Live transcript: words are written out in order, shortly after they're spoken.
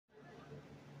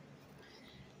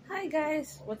Hi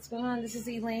guys, what's going on? This is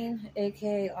Elaine,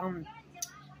 aka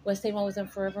West Same Always and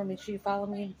Forever. Make sure you follow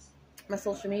me, my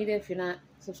social media. If you're not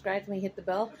subscribed to me, hit the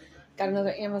bell. Got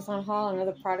another Amazon haul,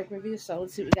 another product review. So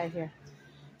let's see what we got here.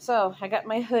 So I got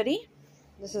my hoodie.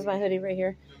 This is my hoodie right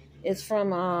here. It's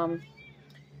from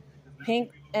Pink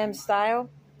M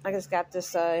Style. I just got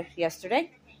this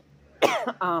yesterday.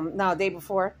 No, day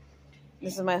before.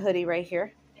 This is my hoodie right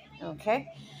here. Okay,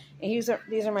 and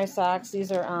these are my socks.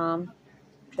 These are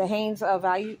the Hanes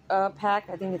value pack.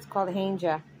 I think it's called Hanes.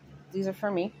 Yeah, these are for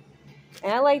me,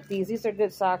 and I like these. These are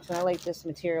good socks, and I like this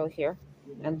material here.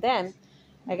 And then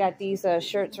I got these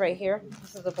shirts right here.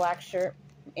 This is a black shirt,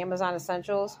 Amazon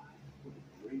Essentials.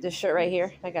 This shirt right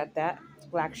here, I got that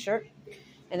black shirt.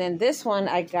 And then this one,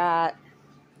 I got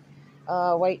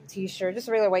a white t-shirt, just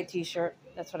a regular white t-shirt.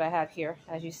 That's what I have here,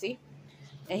 as you see.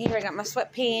 And here I got my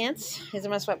sweatpants. These are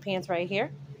my sweatpants right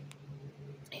here.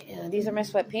 And these are my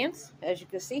sweatpants, as you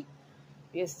can see.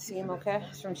 You guys see them okay?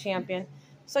 It's from Champion.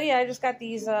 So yeah, I just got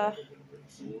these the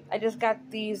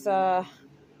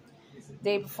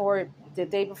day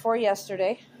before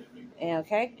yesterday. And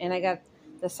okay, and I got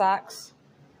the socks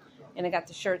and I got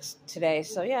the shirts today.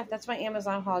 So yeah, that's my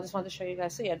Amazon haul. I just wanted to show you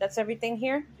guys. So yeah, that's everything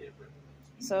here.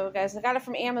 So guys, I got it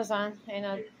from Amazon,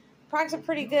 and products are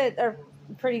pretty good. They're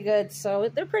pretty good. So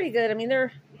they're pretty good. I mean,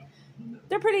 they're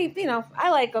pretty, I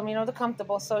like them, they're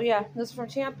comfortable. So yeah, this is from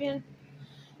Champion.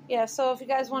 Yeah, so if you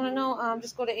guys want to know,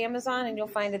 just go to Amazon and you'll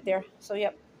find it there. So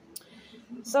yep.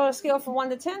 So a scale from 1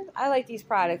 to 10, I like these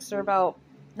products. They're about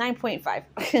 9.5.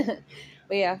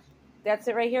 But yeah, that's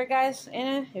it right here, guys.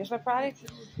 And here's my product.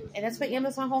 And that's my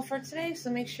Amazon haul for today. So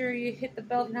make sure you hit the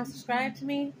bell if you're not subscribed to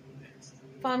me.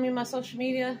 Follow me on my social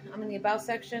media. I'm in the About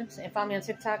section. And follow me on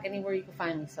TikTok, anywhere you can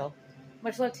find me. So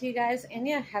much love to you guys. And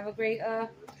yeah, have a great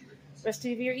rest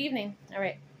of your evening. All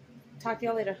right. Talk to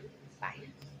y'all later. Bye.